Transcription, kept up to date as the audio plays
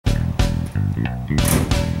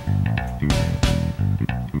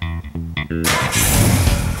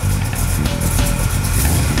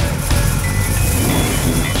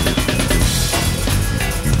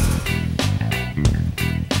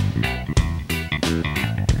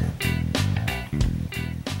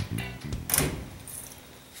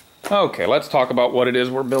Okay, let's talk about what it is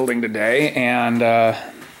we're building today, and draw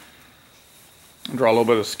a little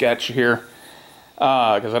bit of a sketch here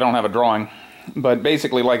because I don't have a drawing. But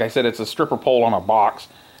basically, like I said, it's a stripper pole on a box.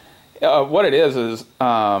 What it is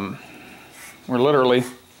we're literally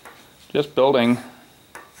just building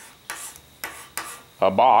a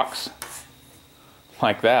box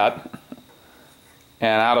like that,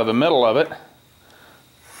 and out of the middle of it,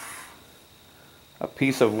 a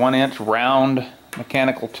piece of 1-inch round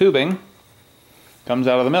mechanical tubing comes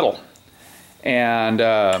out of the middle. And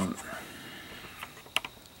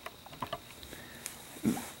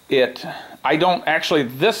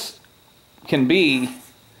this can be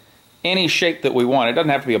any shape that we want. It doesn't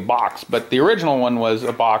have to be a box, but the original one was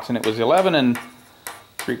a box, and it was 11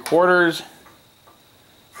 3/4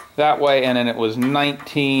 that way, and then it was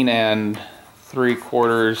 19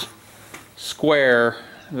 3/4 square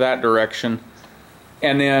that direction.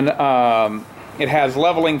 And then it has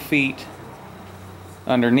leveling feet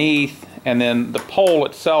underneath, and then the pole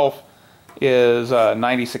itself is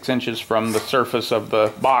 96 inches from the surface of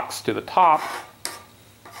the box to the top.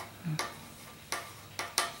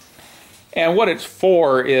 And what it's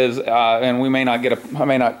for is, and we may not get I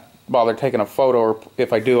may not bother taking a photo, or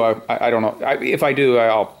if I do, I don't know. If I do,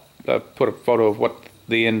 I'll put a photo of what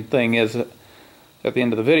the end thing is at the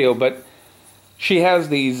end of the video. But she has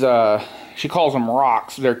these. She calls them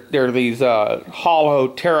rocks. They're these hollow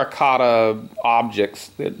terracotta objects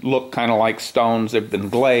that look kind of like stones. They've been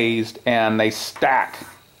glazed, and they stack.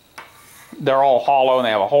 They're all hollow, and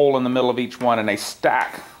they have a hole in the middle of each one, and they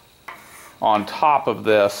stack on top of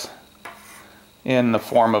this in the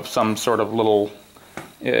form of some sort of little,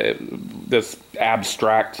 this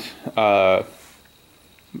abstract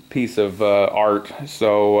piece of art.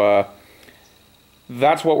 So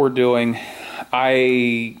that's what we're doing.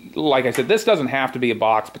 Like I said, this doesn't have to be a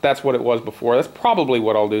box, but that's what it was before. That's probably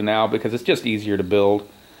what I'll do now because it's just easier to build.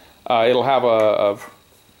 It'll have a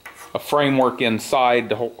framework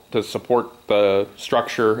inside to support the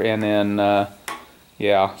structure, and then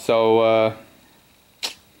yeah. So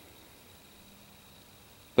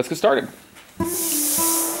let's get started.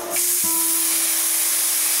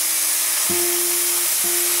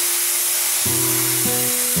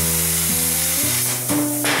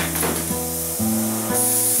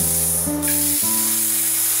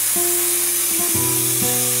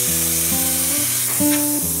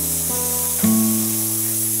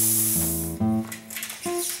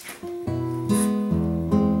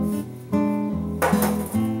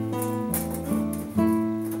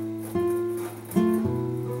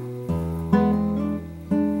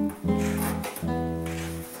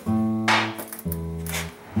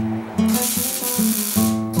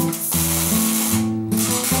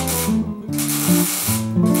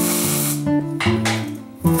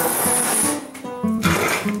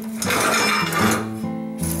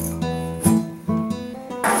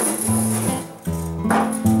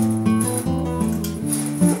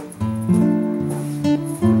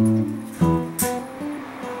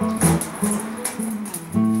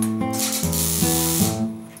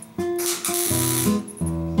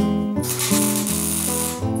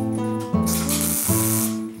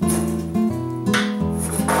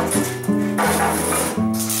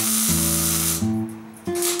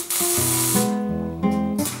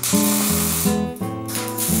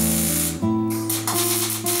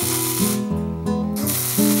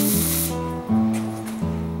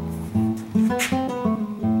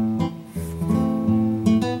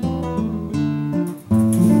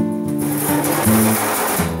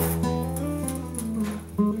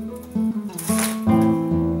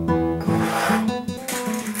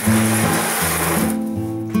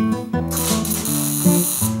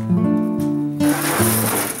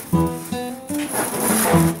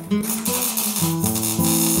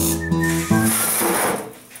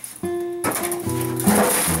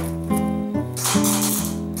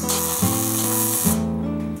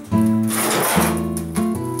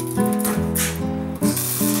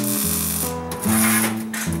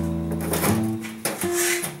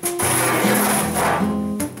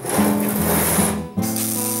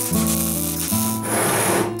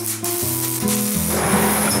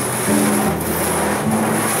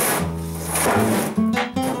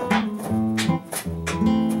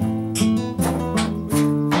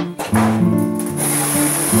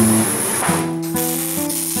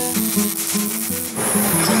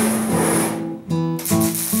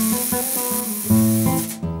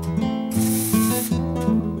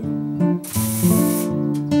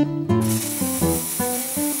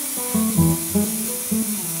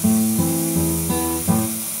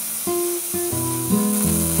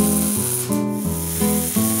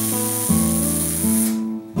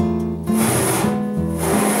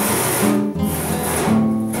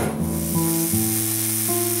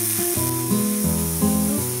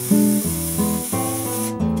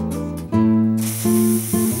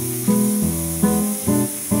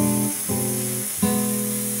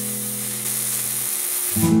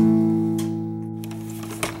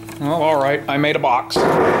 Alright, I made a box.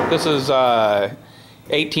 This is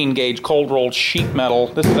 18 gauge cold rolled sheet metal.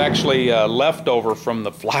 This is actually leftover from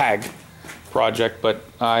the flag project, but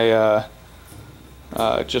I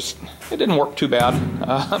it didn't work too bad.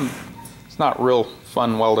 It's not real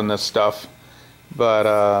fun welding this stuff,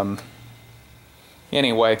 but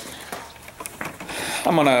anyway,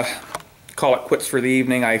 I'm gonna call it quits for the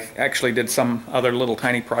evening. I actually did some other little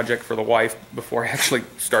tiny project for the wife before I actually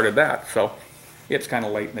started that, so it's kind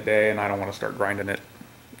of late in the day and I don't want to start grinding it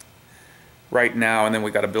right now, and then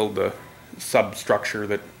we got to build the substructure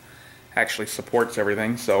that actually supports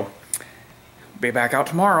everything, so be back out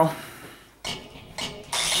tomorrow.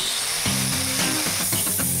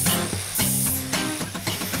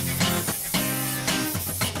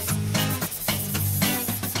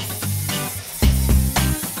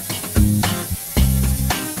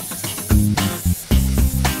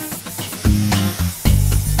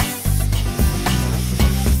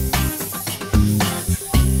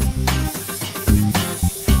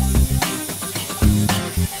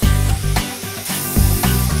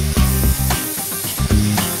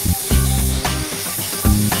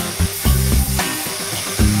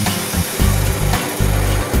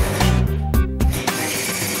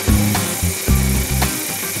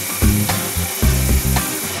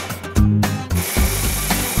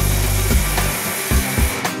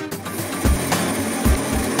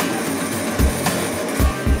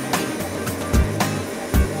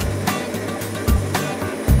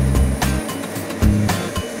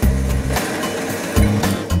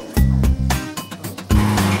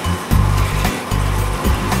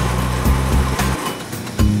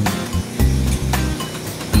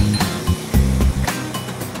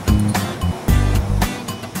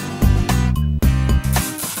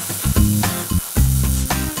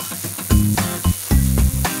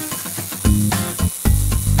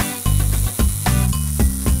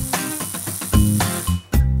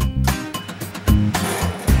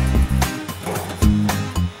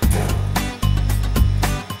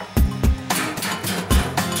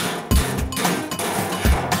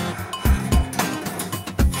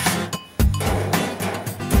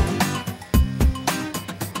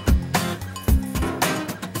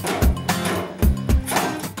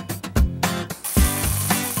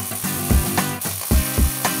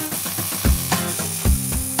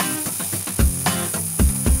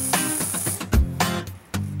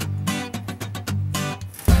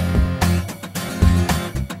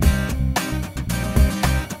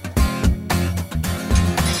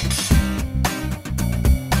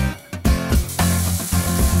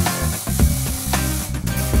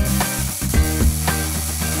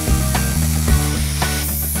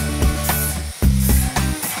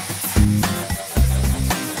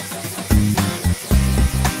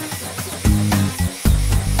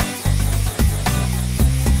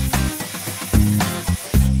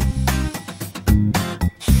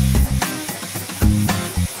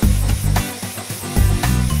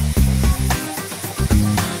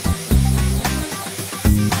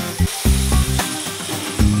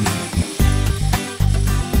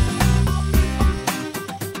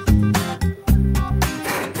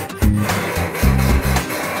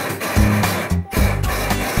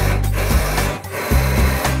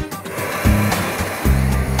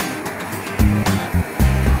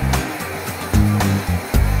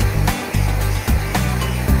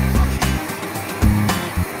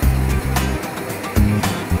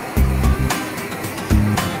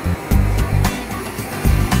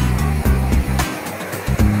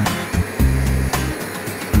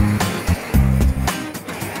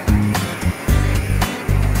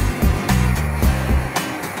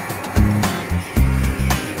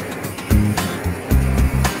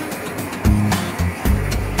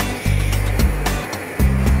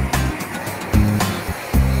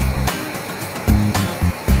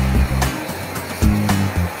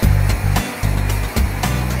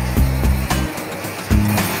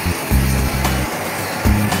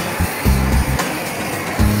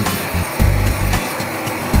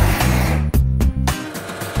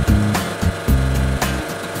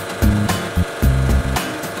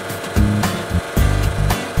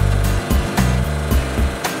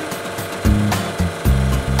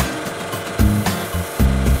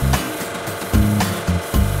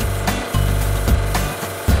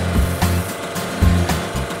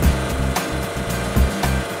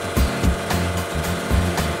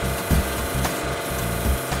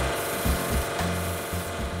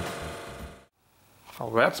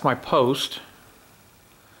 So that's my post.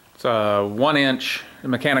 It's a 1-inch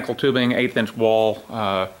mechanical tubing, 1/8-inch wall,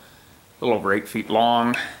 a little over 8 feet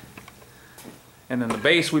long. And then the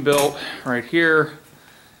base we built right here.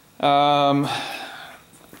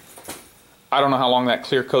 I don't know how long that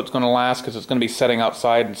clear coat's going to last because it's going to be setting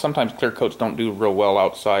outside, and sometimes clear coats don't do real well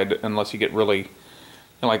outside unless you get really, you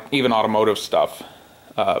know, like even automotive stuff.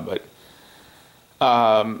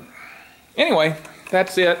 Anyway,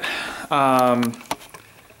 that's it. I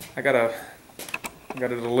gotta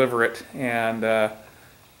deliver it, and there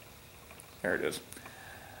it is.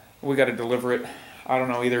 We gotta deliver it. I don't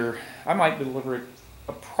know, either I might deliver it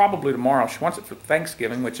probably tomorrow. She wants it for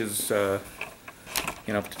Thanksgiving, which is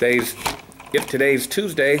you know, if today's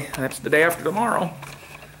Tuesday, that's the day after tomorrow.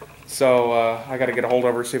 So I got to get a hold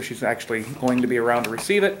of her, see if she's actually going to be around to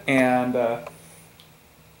receive it, and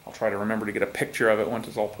I'll try to remember to get a picture of it once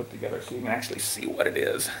it's all put together so you can actually see what it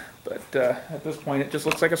is. But at this point, it just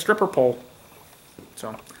looks like a stripper pole.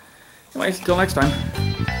 So, anyways, till next time.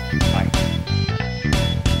 Bye.